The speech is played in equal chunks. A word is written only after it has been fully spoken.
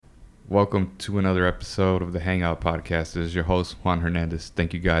Welcome to another episode of the Hangout Podcast. This is your host, Juan Hernandez.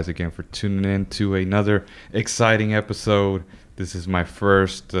 Thank you guys again for tuning in to another exciting episode. This is my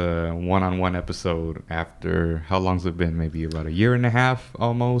first one-on-one episode after, how long's it been? Maybe about a year and a half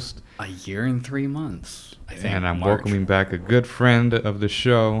almost. A year and 3 months, I think. And I'm March. welcoming back a good friend of the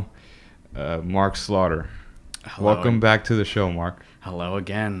show, Mark Slaughter. Hello. Welcome back to the show, Mark. Hello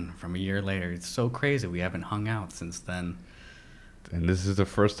again from a year later. It's so crazy. We haven't hung out since then. And this is the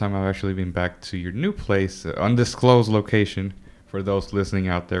first time I've actually been back to your new place, undisclosed location. For those listening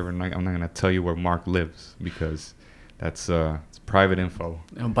out there, I'm not going to tell you where Mark lives because that's it's private info.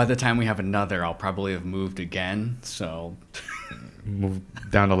 By the time we have another, I'll probably have moved again. So Move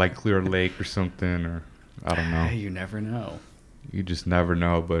down to like Clear Lake or something, or I don't know. You never know. You just never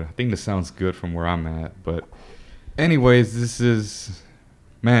know, but I think this sounds good from where I'm at. But anyways,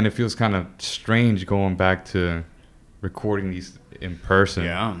 man, it feels kind of strange going back to recording these in person.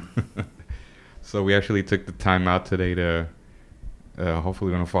 Yeah. So we actually took the time out today to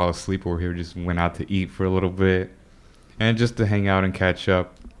hopefully when I fall asleep over here, just went out to eat for a little bit and just to hang out and catch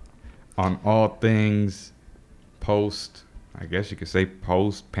up on all things I guess you could say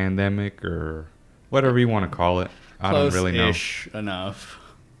post pandemic or whatever you want to call it. I don't really know. Close-ish enough.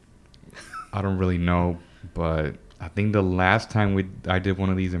 I don't really know, but I think the last time I did one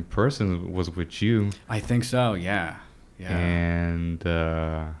of these in person was with you. I think so, yeah. Yeah. And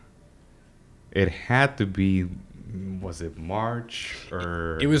it had to be, was it March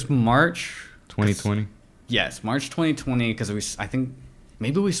or? It was March 2020? Yes, March 2020, because I think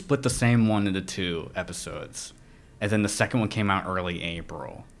maybe we split the same one into 2 episodes. And then the second one came out early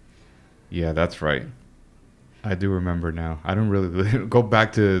April. Yeah, that's right. I do remember now. I don't really go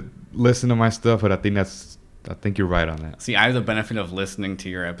back to listen to my stuff, but I think you're right on that. See, I have the benefit of listening to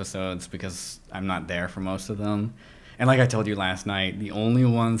your episodes because I'm not there for most of them. And like I told you last night, the only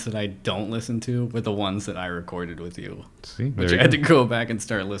ones that I don't listen to were the ones that I recorded with you. See, which I had to go back and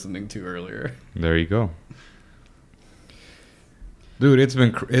start listening to earlier. There you go. Dude, it's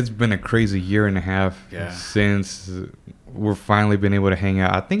been a crazy year and a half since we're finally been able to hang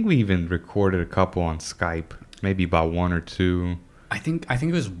out. I think we even recorded a couple on Skype, maybe about 1 or 2. I think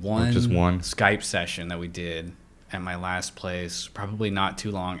it was just one Skype session that we did at my last place, probably not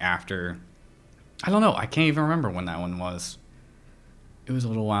too long after. I don't know. I can't even remember when that one was. It was a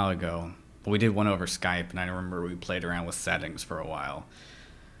little while ago. But we did one over Skype, and I remember we played around with settings for a while.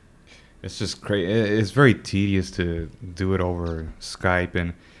 It's just crazy. It's very tedious to do it over Skype,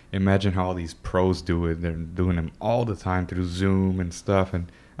 and imagine how all these pros do it. They're doing them all the time through Zoom and stuff,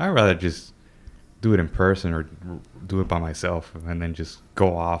 and I'd rather just do it in person or do it by myself and then just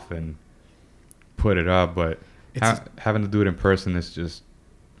go off and put it up. But having to do it in person is just,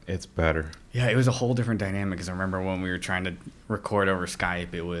 it's better. Yeah, it was a whole different dynamic because I remember when we were trying to record over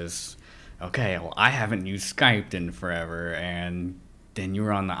Skype, it was, okay, well, I haven't used Skype in forever, and then you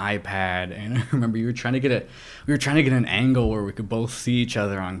were on the iPad, and I remember we were trying to get an angle where we could both see each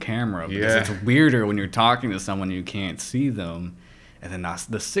other on camera because it's weirder when you're talking to someone and you can't see them. And then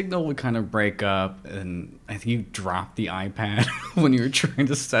the signal would kind of break up, and I think you dropped the iPad when you were trying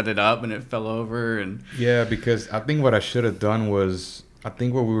to set it up, and it fell over. And yeah, because I think what I should have done was, I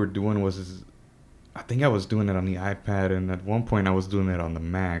think what we were doing was, I think I was doing it on the iPad, and at one point I was doing it on the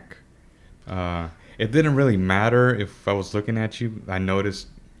Mac. It didn't really matter if I was looking at you. I noticed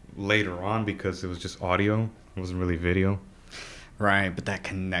later on because it was just audio. It wasn't really video. Right, but that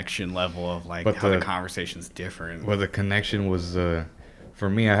connection level of how the conversation's different. Well, the connection was, for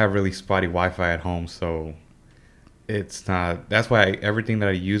me, I have really spotty Wi-Fi at home, so it's not, that's why everything that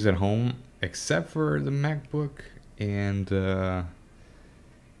I use at home, except for the MacBook and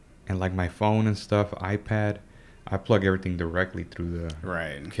like my phone and stuff, iPad, I plug everything directly through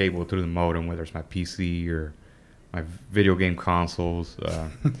the cable, through the modem, whether it's my PC or my video game consoles.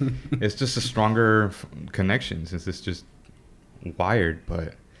 It's just a stronger connection since it's just wired.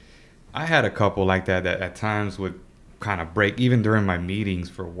 But I had a couple like that at times would kind of break. Even during my meetings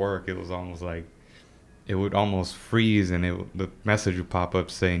for work, it was almost like it would almost freeze, and the message would pop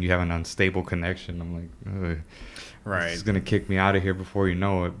up saying you have an unstable connection. I'm like, ugh. Right. It's going to kick me out of here before you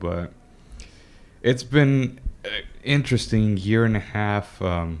know it. But it's been an interesting year and a half.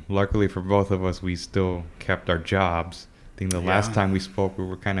 Luckily for both of us, we still kept our jobs. I think the last time we spoke, we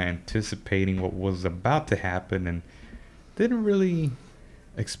were kind of anticipating what was about to happen and didn't really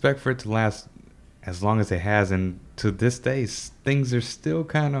expect for it to last as long as it has. And to this day, things are still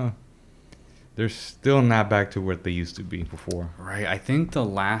they're still not back to what they used to be before. Right. I think the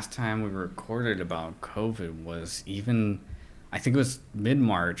last time we recorded about COVID was I think it was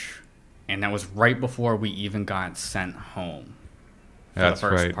mid-March, and that was right before we even got sent home. for the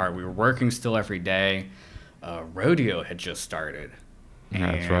first part. We were working still every day. Rodeo had just started.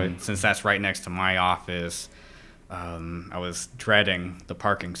 That's right. Since that's right next to my office, I was dreading the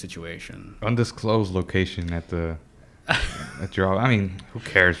parking situation. Undisclosed location at your. I mean, who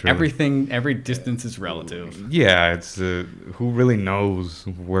cares? Really? Every distance is relative. Yeah, it's who really knows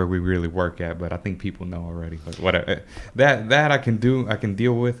where we really work at, but I think people know already. But whatever, that I can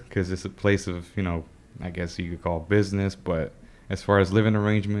deal with because it's a place of, I guess you could call business. But as far as living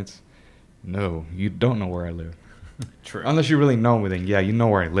arrangements, no, you don't know where I live. True. Unless you really know me, then yeah, you know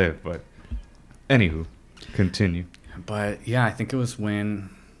where I live. But anywho, continue. But yeah, I think it was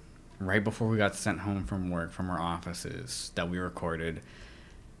right before we got sent home from work, from our offices, that we recorded.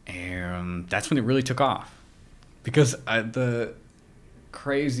 And that's when it really took off. Because the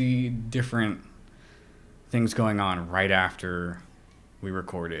crazy different things going on right after we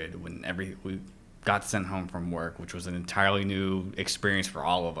recorded, when we got sent home from work, which was an entirely new experience for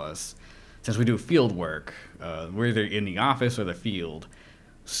all of us. Since we do field work, we're either in the office or the field.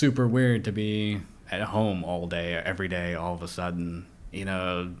 Super weird to be at home all day, every day, all of a sudden,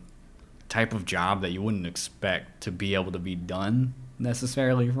 type of job that you wouldn't expect to be able to be done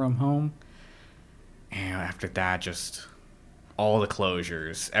necessarily from home. And after that, just all the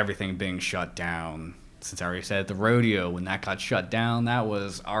closures, everything being shut down. Since I already said the rodeo, when that got shut down, that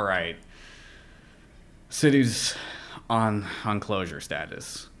was all right. City's on closure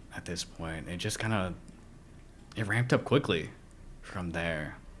status at this point. It just it ramped up quickly from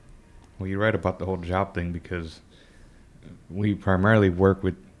there. Well, you're right about the whole job thing because we primarily work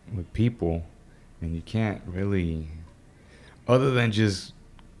with people, and you can't really, other than just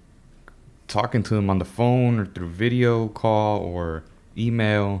talking to them on the phone or through video call or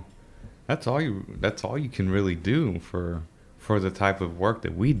email, that's all you can really do for the type of work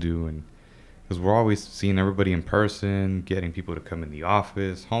that we do. And because we're always seeing everybody in person, getting people to come in the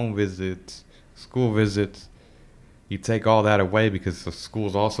office, home visits, school visits. You take all that away because the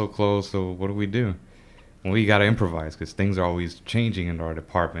school's also closed, so what do? Well, you got to improvise because things are always changing in our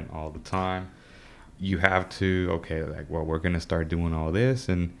department all the time. You have to, we're going to start doing all this.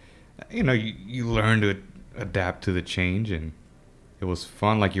 And, you learn to adapt to the change. And it was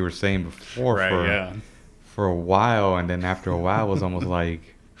fun, like you were saying before, for a while. And then after a while, it was almost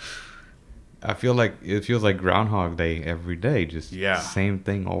like, I feel like it feels like Groundhog Day every day. Just same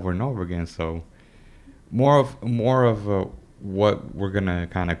thing over and over again. So more of what we're going to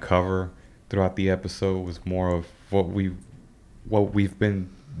kind of cover throughout the episode was more of what we've been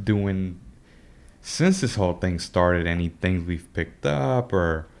doing since this whole thing started. Any things we've picked up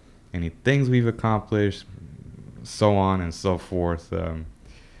or any things we've accomplished, so on and so forth.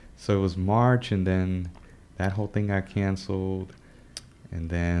 So it was March, and then that whole thing got canceled, and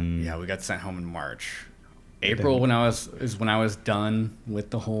then we got sent home in March. April when I was done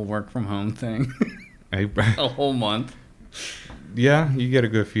with the whole work from home thing. A whole month. Yeah, you get a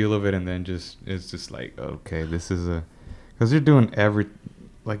good feel of it, and then it's just like, okay, this is because you're doing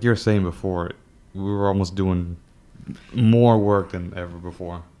like you were saying before, we were almost doing more work than ever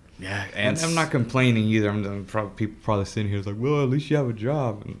before. Yeah, and I'm not complaining either. I'm people probably sitting here like, well, at least you have a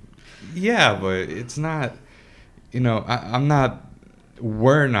job. And yeah, but it's not. I'm not.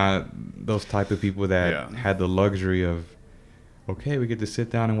 We're not those type of people that had the luxury of. Okay, we get to sit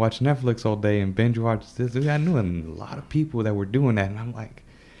down and watch Netflix all day and binge watch this. I knew a lot of people that were doing that, and I'm like,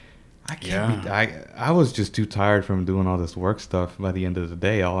 I can't be. I was just too tired from doing all this work stuff. By the end of the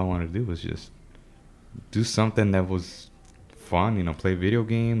day, all I wanted to do was just do something that was fun. Play video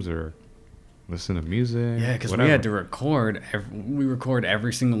games or listen to music. Yeah, because we had to record. We record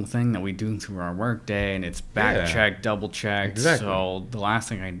every single thing that we do through our work day, and it's back checked, double checked. Exactly. So the last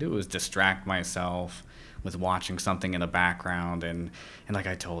thing I do is distract myself with watching something in the background, and like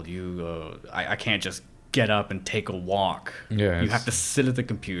I told you, I can't just get up and take a walk. Yeah, you have to sit at the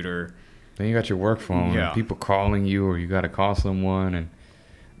computer. Then you got your work phone, and people calling you, or you got to call someone,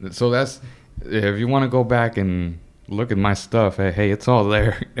 and so that's if you want to go back and look at my stuff. Hey, it's all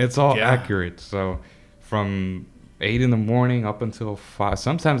there. It's all accurate. So from 8 a.m. up until 5,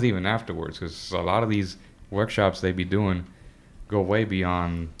 sometimes even afterwards, because a lot of these workshops they be doing go way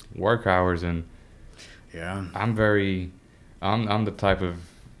beyond work hours. And I'm the type of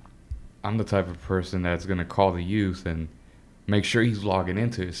person that's gonna call the youth and make sure he's logging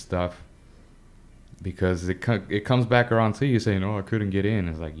into his stuff, because it comes back around to you saying, "Oh, I couldn't get in."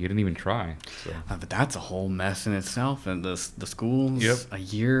 It's like you didn't even try. So. But that's a whole mess in itself. And the schools, a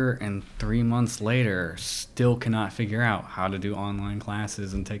year and 3 months later, still cannot figure out how to do online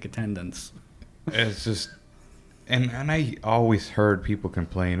classes and take attendance. It's just, and I always heard people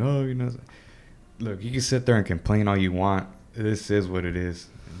complain, "Oh, look, you can sit there and complain all you want, this is what it is.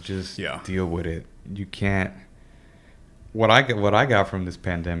 Just deal with it. You can't. What I got from this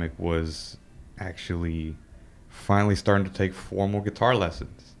pandemic was actually finally starting to take formal guitar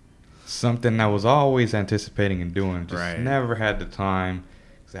lessons. Something I was always anticipating and doing, just never had the time.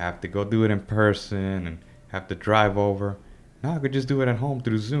 Cause I have to go do it in person and have to drive over. Now I could just do it at home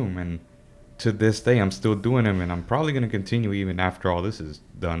through Zoom, and to this day I'm still doing them, and I'm probably going to continue even after all this is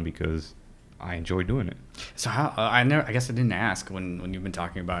done because I enjoy doing it. So how I guess I didn't ask when you've been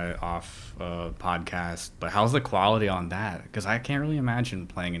talking about it off podcast, but how's the quality on that? Because I can't really imagine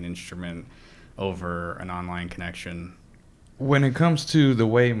playing an instrument over an online connection. When it comes to the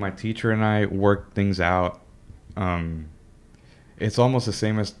way my teacher and I work things out, it's almost the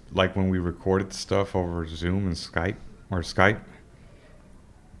same as like when we recorded stuff over Zoom and Skype.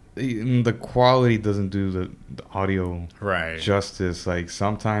 The quality doesn't do the audio justice. Like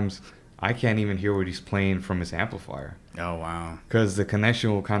sometimes I can't even hear what he's playing from his amplifier. Oh, wow. Because the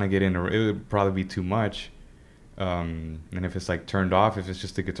connection will kind of get in. It would probably be too much. And if it's like turned off, if it's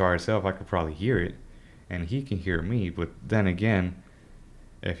just the guitar itself, I could probably hear it. And he can hear me. But then again,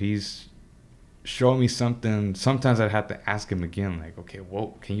 if he's showing me something, sometimes I'd have to ask him again. Like, okay,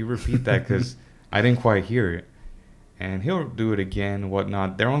 well, can you repeat that? Because I didn't quite hear it. And he'll do it again,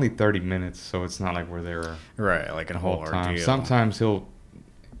 whatnot. They're only 30 minutes, so it's not like we're there like a whole time. Ordeal. Sometimes we'll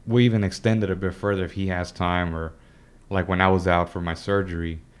even extend it a bit further if he has time, or like when I was out for my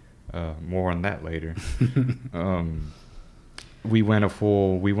surgery. More on that later. We went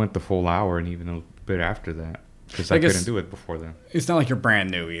the full hour, and even a bit after that, because I couldn't do it before then. It's not like you're brand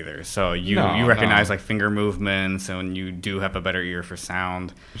new either, so you recognize like finger movements, and you do have a better ear for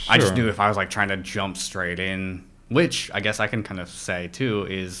sound. Sure. I just knew if I was like trying to jump straight in, which I guess I can kind of say too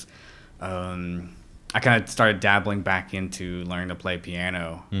is, I kind of started dabbling back into learning to play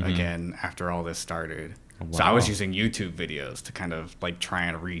piano again after all this started. Wow. So I was using YouTube videos to kind of like try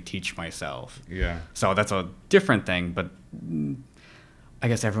and reteach myself. Yeah. So that's a different thing, but I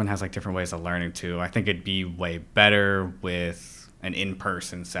guess everyone has like different ways of learning too. I think it'd be way better with an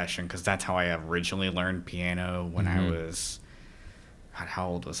in-person session, because that's how I originally learned piano when I was, how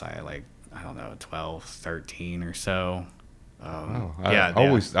old was I? Like, I don't know, 12, 13 or so. I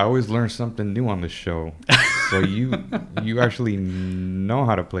always learn something new on the show. So you actually know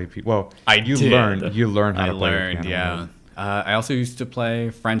how to play piano. Well, you learned how to play piano. Yeah. I also used to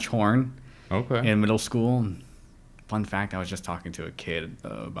play French horn. In middle school. Fun fact, I was just talking to a kid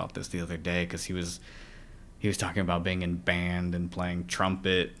about this the other day, because he was talking about being in band and playing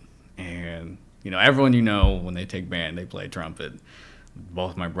trumpet, and everyone when they take band, they play trumpet.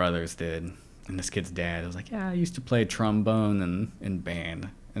 Both my brothers did. And this kid's dad was like, yeah, I used to play trombone in band.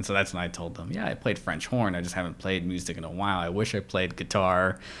 And so that's when I told them, yeah, I played French horn. I just haven't played music in a while. I wish I played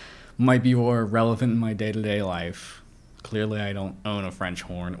guitar. Might be more relevant in my day-to-day life. Clearly, I don't own a French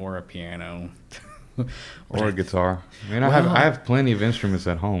horn or a piano. Or a guitar. I mean, I have plenty of instruments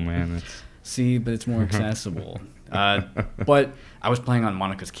at home, man. But it's more accessible. But I was playing on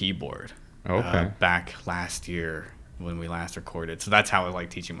Monica's keyboard back last year when we last recorded. So that's how I like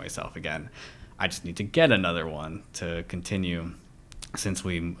teaching myself again. I just need to get another one to continue. Since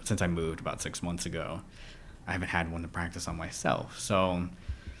I moved about 6 months ago, I haven't had one to practice on myself. So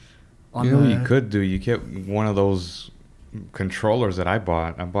what you could do, you get one of those controllers that I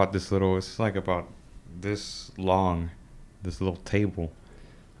bought. I bought this little, it's like about this long, this little table.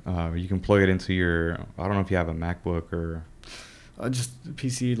 You can plug it into your, I don't know if you have a MacBook or just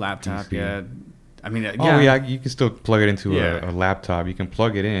PC, laptop. Yeah. I mean, you can still plug it into a laptop. You can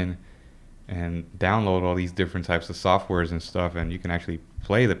plug it in and download all these different types of softwares and stuff, and you can actually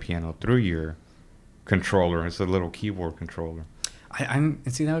play the piano through your controller. It's a little keyboard controller.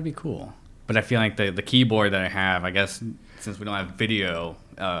 See, that would be cool. But I feel like the keyboard that I have, I guess, since we don't have video,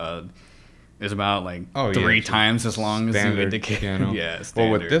 is about like three times as long as you indicate. Piano. Yeah,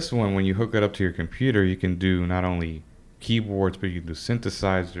 standard. Well, with this one, when you hook it up to your computer, you can do not only keyboards, but you can do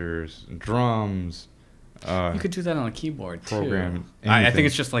synthesizers, drums. You could do that on a keyboard too. I think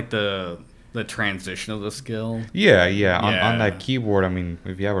it's just like the transition of the skill. Yeah. On that keyboard, I mean,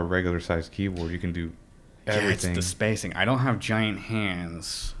 if you have a regular sized keyboard, you can do everything. Yeah, it's the spacing. I don't have giant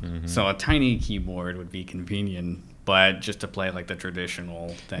hands, so a tiny keyboard would be convenient. But just to play like the traditional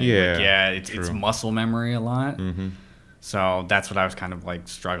thing, it's muscle memory a lot. So that's what I was kind of like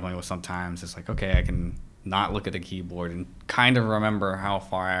struggling with sometimes. It's like, okay, I can not look at the keyboard and kind of remember how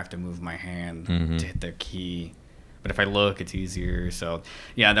far I have to move my hand to hit the key. But if I look, it's easier. So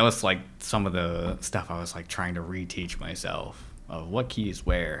yeah, that was like some of the stuff I was like trying to reteach myself of what key is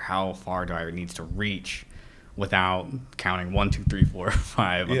where, how far do I need to reach without counting 1, 2, 3, 4,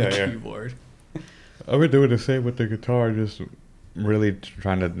 5 on the keyboard. I've been doing the same with the guitar, just really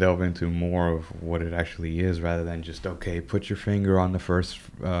trying to delve into more of what it actually is, rather than just, okay, put your finger on the first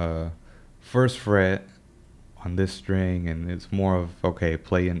fret on this string, and it's more of, okay,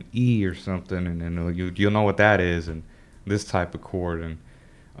 play an E or something, and then you'll know what that is, and this type of chord. And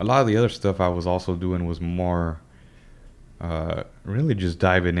a lot of the other stuff I was also doing was more really just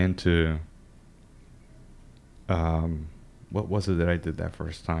diving into what was it that I did that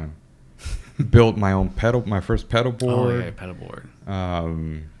first time? Built my first pedal board. Oh yeah, pedal board.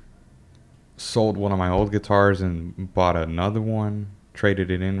 Sold one of my old guitars and bought another one.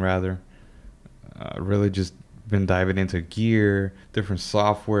 Traded it in rather. Really just been diving into gear, different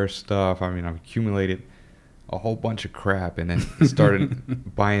software stuff. I mean, I've accumulated a whole bunch of crap, and then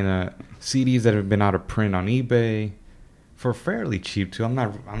started buying CDs that have been out of print on eBay for fairly cheap too. I'm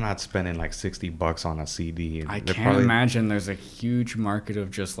not spending like $60 on a CD. I can't imagine there's a huge market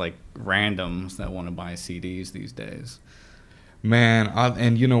of just like randoms that want to buy CDs these days. Man,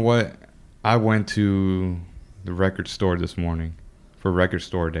 and you know what? I went to the record store this morning for Record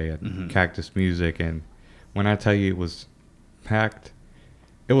Store Day at Cactus Music, and when I tell you it was packed,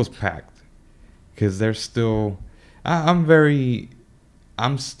 it was packed. Because there's still, I'm not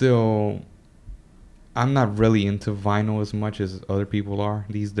really into vinyl as much as other people are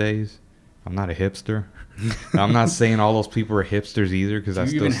these days. I'm not a hipster. I'm not saying all those people are hipsters either, because I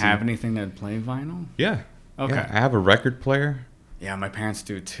still Do you even have anything that play vinyl? Yeah. Okay. Yeah, I have a record player. Yeah, my parents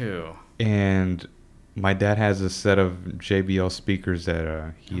do too. And my dad has a set of JBL speakers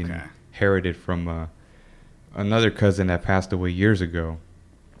that he inherited from another cousin that passed away years ago.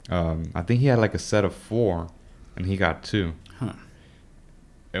 I think he had like a set of 4, and he got 2. Huh.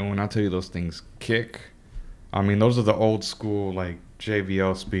 And when I tell you those things kick, I mean, those are the old school like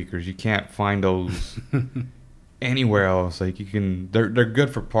JBL speakers. You can't find those anywhere else. Like they're good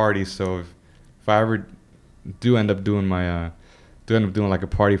for parties. So if I ever do end up doing like a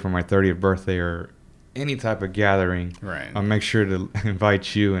party for my 30th birthday or any type of gathering, right, I'll make sure to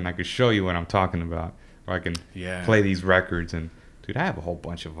invite you, and I can show you what I'm talking about, or I can play these records. And dude, I have a whole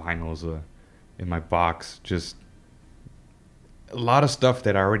bunch of vinyls in my box. Just a lot of stuff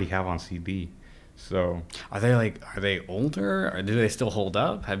that I already have on CD. So are they older, or do they still hold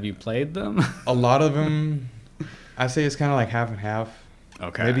up? Have you played them? A lot of them, I say it's kind of like half and half.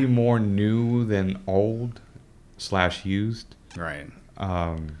 Okay. Maybe more new than old/used. Right.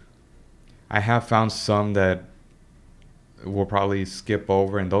 I have found some that we'll probably skip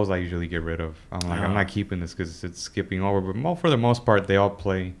over, and those I usually get rid of. I'm like, I'm not keeping this because it's skipping over. But for the most part, they all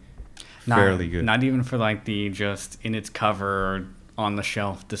play fairly good. Not even for like the just in its cover or on the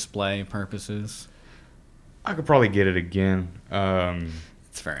shelf display purposes. I could probably get it again.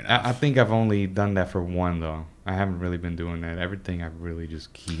 It's fair enough. I think I've only done that for one though. I haven't really been doing that. Everything I really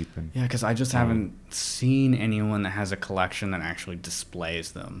just keep. Yeah, because I just haven't seen anyone that has a collection that actually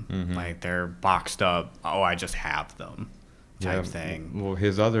displays them. Mm-hmm. Like they're boxed up. Oh, I just have them. Type thing. Well,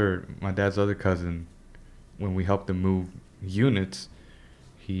 my dad's other cousin, when we helped him move units,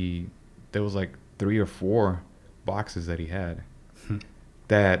 there was like 3 or 4 boxes that he had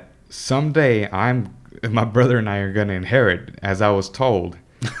that someday my brother and I are gonna inherit, as I was told.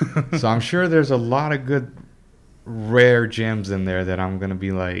 So I'm sure there's a lot of good rare gems in there that I'm gonna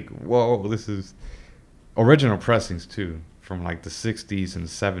be like, whoa, this is original pressings too, from like the 60s and the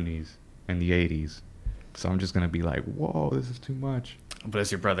 70s and the 80s. So I'm just gonna be like, whoa, this is too much. But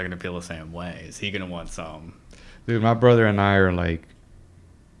is your brother gonna feel the same way? Is he gonna want some? Dude, my brother and I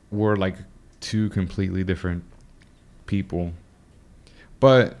we're like 2 completely different people.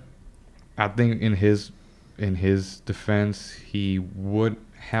 But I think in his defense, he would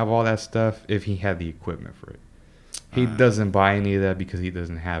have all that stuff if he had the equipment for it. He doesn't buy any of that because he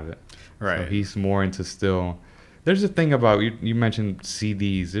doesn't have it. Right. So he's more into still. There's a thing about you mentioned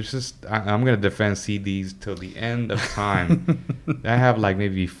CDs. There's just I'm gonna defend CDs till the end of time. I have like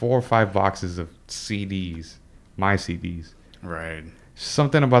maybe 4 or 5 boxes of CDs, my CDs. Right.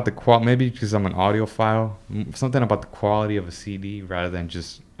 Something about the quality, maybe because I'm an audiophile, something about the quality of a CD rather than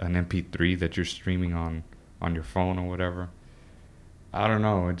just an MP3 that you're streaming on your phone or whatever. I don't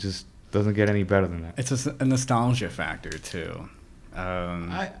know. It just doesn't get any better than that. It's a nostalgia factor too.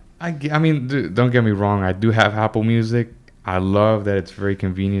 I mean, dude, don't get me wrong. I do have Apple Music. I love that it's very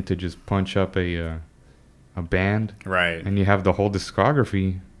convenient to just punch up a band, right? And you have the whole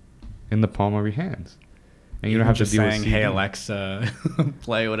discography in the palm of your hands. And you don't have to deal with CD. Hey Alexa,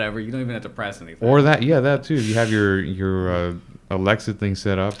 play whatever. You don't even have to press anything. Or that too. You have your Alexa thing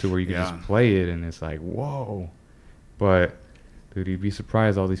set up to where you can just play it, and it's like, whoa. But dude, you'd be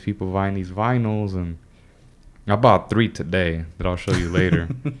surprised all these people buying these vinyls, and I bought 3 today that I'll show you later.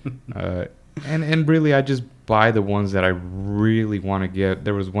 And really, I just buy the ones that I really want to get.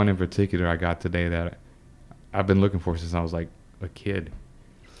 There was one in particular I got today that I've been looking for since I was like a kid.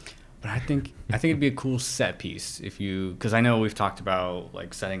 But I think it'd be a cool set piece because I know we've talked about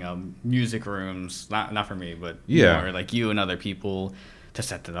like setting up music rooms, not for me, but more like you and other people to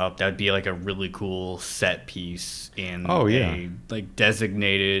set that up. That'd be like a really cool set piece in a like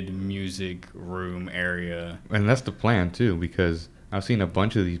designated music room area. And that's the plan too, because I've seen a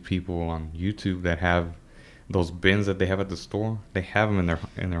bunch of these people on YouTube that have those bins that they have at the store. They have them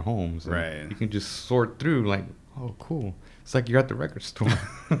in their homes. Right. You can just sort through like, oh, cool. It's like you're at the record store,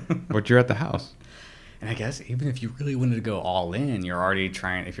 but you're at the house. And I guess even if you really wanted to go all in, if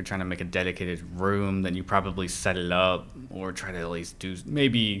you're trying to make a dedicated room, then you probably set it up or try to at least do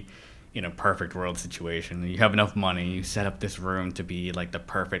maybe in a perfect world situation. You have enough money, you set up this room to be like the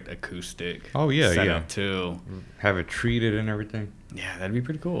perfect acoustic setup too. Have it treated and everything. Yeah, that'd be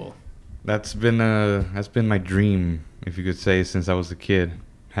pretty cool. That's been my dream, if you could say, since I was a kid.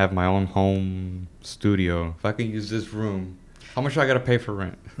 Have my own home studio. If I can use this room, how much do I got to pay for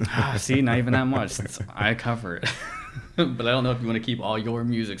rent? See, not even that much. I cover it. But I don't know if you want to keep all your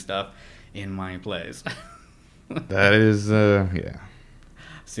music stuff in my place. That is, yeah.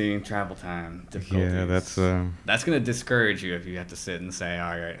 See, travel time difficulties. Yeah, that's going to discourage you if you have to sit and say,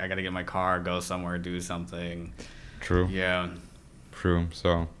 all right, I got to get my car, go somewhere, do something. True. Yeah. True.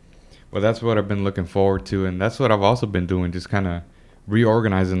 So, well, that's what I've been looking forward to. And that's what I've also been doing, just kind of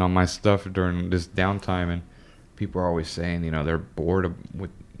reorganizing on my stuff during this downtime. And people are always saying, they're bored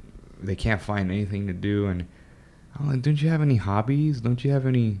they can't find anything to do. And I'm like, don't you have any hobbies? Don't you have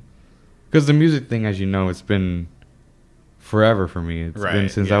any? Because the music thing, as you know, it's been forever for me. It's been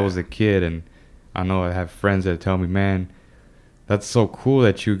since I was a kid. And I know I have friends that tell me, man, that's so cool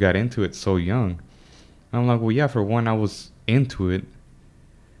that you got into it so young. And I'm like, well, yeah, for one, I was into it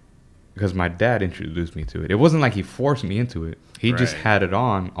because my dad introduced me to it. It wasn't like he forced me into it. He just had it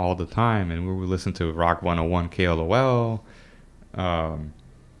on all the time, and we would listen to Rock 101 KLOL.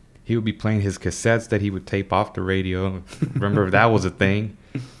 He would be playing his cassettes that he would tape off the radio. Remember, that was a thing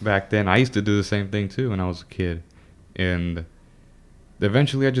back then. I used to do the same thing too when I was a kid, and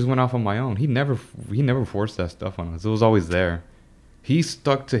eventually I just went off on my own. He never forced that stuff on us. It was always there. He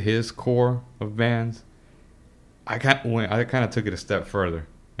stuck to his core of bands. I kind of took it a step further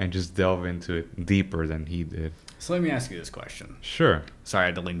and just delve into it deeper than he did. So let me ask you this question. Sure. Sorry, I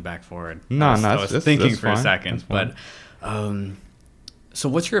had to lean back forward. I was thinking for a second. But so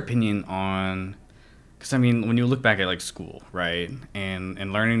what's your opinion on... Because, I mean, when you look back at, like, school, right,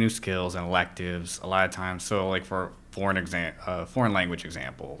 and learning new skills and electives, a lot of times... So, like, for foreign language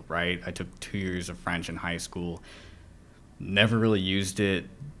example, right, I took 2 years of French in high school. Never really used it,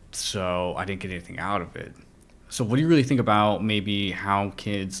 so I didn't get anything out of it. So what do you really think about maybe how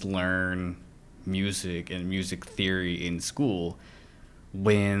kids learn music and music theory in school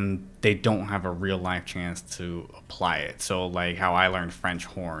when they don't have a real life chance to apply it? So like how I learned French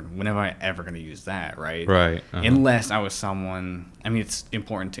horn, when am I ever going to use that, right? Right. Unless I was someone, I mean, it's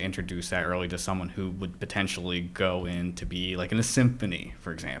important to introduce that early to someone who would potentially go in to be like in a symphony,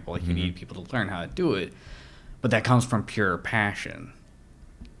 for example. Like you need people to learn how to do it, but that comes from pure passion.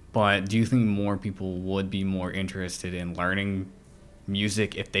 But do you think more people would be more interested in learning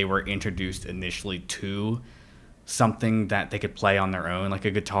music if they were introduced initially to something that they could play on their own, like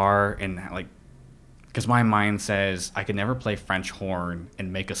a guitar? And like, because my mind says I could never play French horn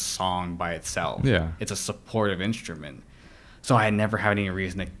and make a song by itself. Yeah. It's a supportive instrument. So I never had any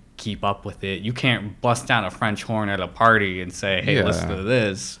reason to keep up with it. You can't bust down a French horn at a party and say, hey, listen to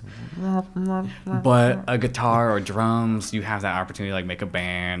this. But a guitar or drums, you have that opportunity to like make a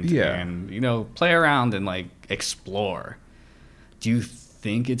band and, play around and like explore. Do you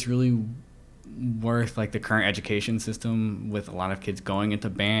think it's really worth like the current education system with a lot of kids going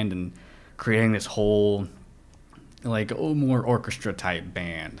into band and creating this whole like more orchestra type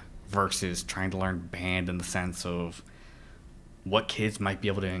band versus trying to learn band in the sense of what kids might be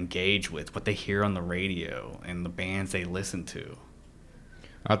able to engage with, what they hear on the radio and the bands they listen to?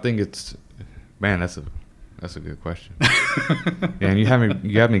 I think it's, man, that's a good question. And you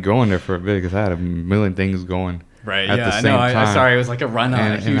had me going there for a bit because I had a million things going. Right. At the same time. I sorry, it was like a run on.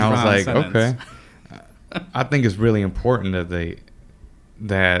 And I was like, sentence. Okay. I think it's really important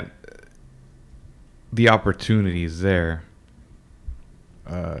that the opportunity is there.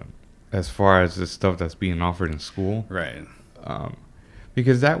 As far as the stuff that's being offered in school, right?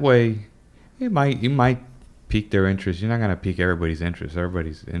 Because that way, you might pique their interest. You're not gonna pique everybody's interest.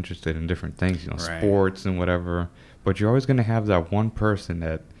 Everybody's interested in different things, sports and whatever. But you're always gonna have that one person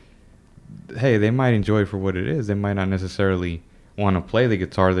that, hey, they might enjoy it for what it is. They might not necessarily want to play the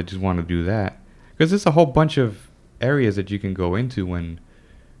guitar that just want to do that. Because there's a whole bunch of areas that you can go into when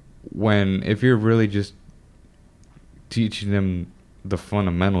if you're really just teaching them the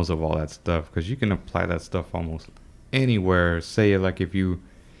fundamentals of all that stuff, because you can apply that stuff almost anywhere. Say like if you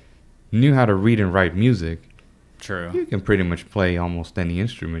knew how to read and write music, true, you can pretty much play almost any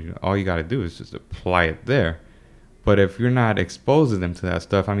instrument. All you got to do is just apply it there. But if you're not exposing them to that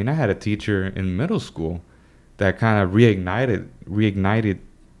stuff, I mean, I had a teacher in middle school that kind of reignited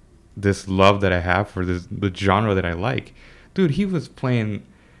this love that I have for the genre that I like. Dude, he was playing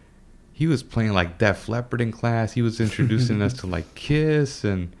like Def Leppard in class. He was introducing us to like Kiss,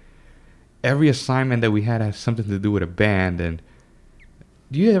 and every assignment that we had something to do with a band. And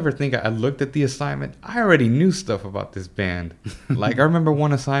do you ever think I looked at the assignment? I already knew stuff about this band. Like I remember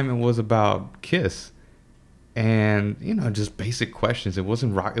one assignment was about Kiss, and just basic questions. It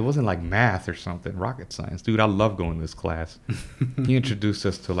wasn't like math or something, rocket science. Dude, I love going to this class. He introduced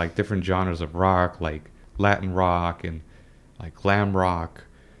us to like different genres of rock, like Latin rock and like glam rock.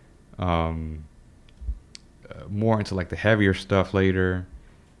 More into like the heavier stuff later,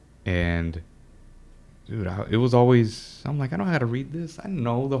 and dude, it was always, I'm like, I don't know how to read this. I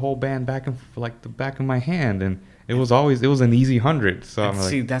know the whole band back the back of my hand, and it was an easy 100. So I'm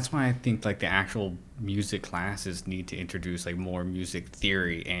see, like, that's why I think like the actual music classes need to introduce like more music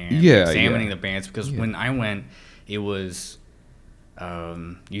theory and examining the bands, because when I went, it was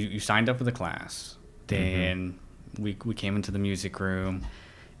you signed up for the class, then we came into the music room,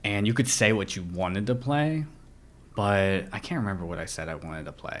 and you could say what you wanted to play, but I can't remember what I said I wanted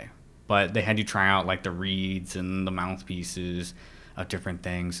to play. But they had you try out like the reeds and the mouthpieces of different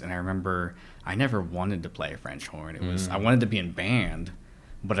things. And I remember I never wanted to play a French horn. It was I wanted to be in band,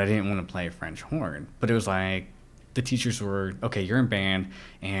 but I didn't want to play a French horn. But it was like the teachers were, okay, you're in band,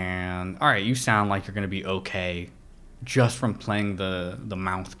 and all right, you sound like you're going to be okay just from playing the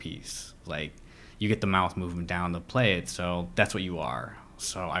mouthpiece. Like you get the mouth movement down to play it, so that's what you are.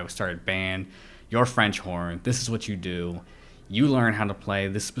 So I started band, your French horn, this is what you do. You learn how to play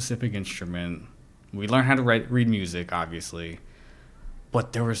this specific instrument. We learn how to read music, obviously.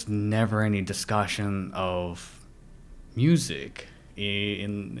 But there was never any discussion of music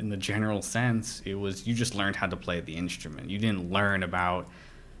in the general sense. It was, you just learned how to play the instrument. You didn't learn about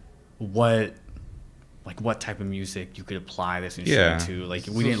what type of music you could apply this instrument to. Like,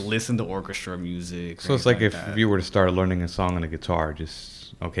 we didn't listen to orchestra music. So it's like if you were to start learning a song on a guitar, just,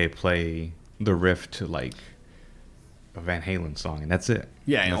 play the riff to like a Van Halen song, and that's it.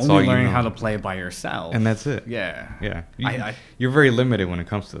 Yeah, and only learning how to play by yourself. And that's it. Yeah. You're very limited when it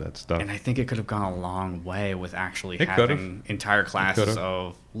comes to that stuff. And I think it could have gone a long way with actually having entire classes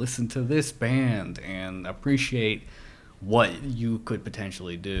of listen to this band and appreciate what you could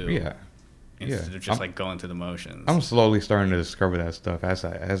potentially do. Yeah. Instead of just like going through the motions. I'm slowly starting to discover that stuff as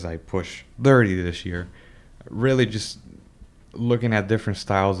I push 30 this year. Really just looking at different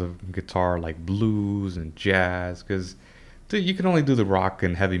styles of guitar, like blues and jazz, because you can only do the rock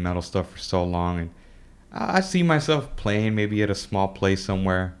and heavy metal stuff for so long, and I see myself playing maybe at a small place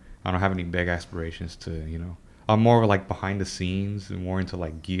somewhere. I don't have any big aspirations to, I'm more like behind the scenes and more into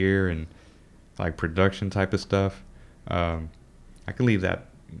like gear and like production type of stuff. I can leave that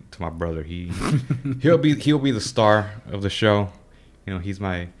to my brother. He'll be the star of the show. He's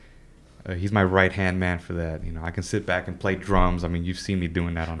my right hand man for that. I can sit back and play drums. I mean, you've seen me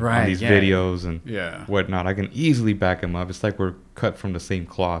doing that on these videos and whatnot. I can easily back him up. It's like we're cut from the same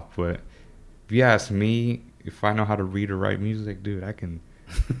cloth. But if you ask me, if I know how to read or write music, dude, I can.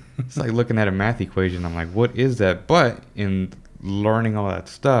 It's like looking at a math equation. I'm like, what is that? But in learning all that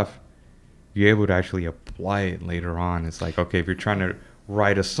stuff, you're able to actually apply it later on. It's like, okay, if you're trying to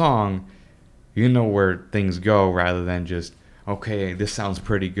write a song, you know where things go rather than just, okay, this sounds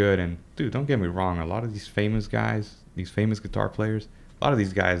pretty good. And dude, don't get me wrong, a lot of these famous guys, these famous guitar players, a lot of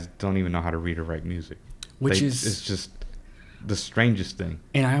these guys don't even know how to read or write music. It's just the strangest thing.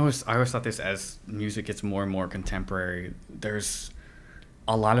 And I always thought this, as music gets more and more contemporary, there's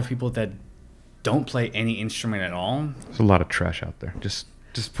a lot of people that don't play any instrument at all. There's a lot of trash out there. Just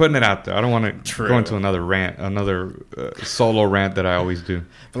putting it out there. I don't want to go into another rant, solo rant that I always do.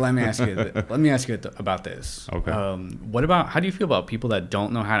 But let me ask you about this. Okay. How do you feel about people that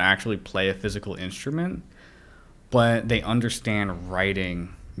don't know how to actually play a physical instrument, but they understand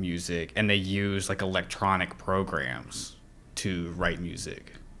writing music and they use like electronic programs to write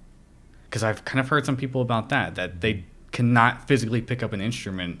music? Because I've kind of heard some people about that they cannot physically pick up an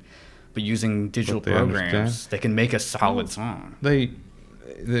instrument, but using digital programs, they can make a solid song.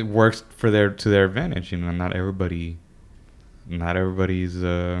 It works to their advantage. Not everybody's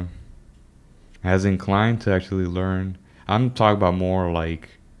as inclined to actually learn. I'm talking about more like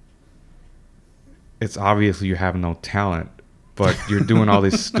it's obviously you have no talent, but you're doing all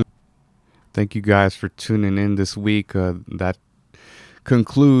this. Thank you guys for tuning in this week. That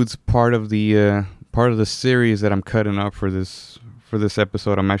concludes part of the series that I'm cutting up for this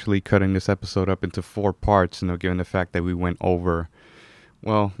episode. I'm actually cutting this episode up into 4 parts, given the fact that we went over,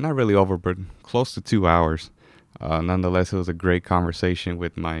 well, not really over, but close to 2 hours. Nonetheless, it was a great conversation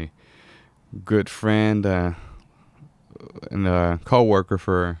with my good friend and a co-worker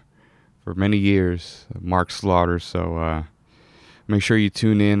for many years, Mark Slaughter. So make sure you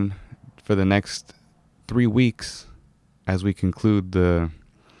tune in for the next 3 weeks as we conclude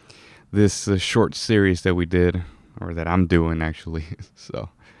this short series that we did, or that I'm doing actually. So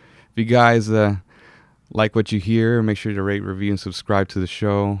if you guys like what you hear, make sure to rate, review, and subscribe to the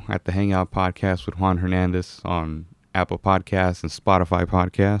show at the Hangout Podcast with Juan Hernandez on Apple Podcasts and Spotify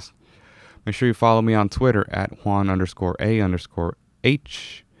Podcasts. Make sure you follow me on Twitter at Juan_A_H,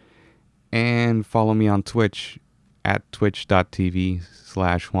 and follow me on Twitch at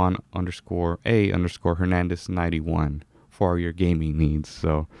twitch.tv/Juan_A_Hernandez91 for your gaming needs.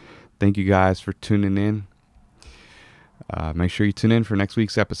 So thank you guys for tuning in. Make sure you tune in for next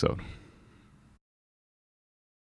week's episode.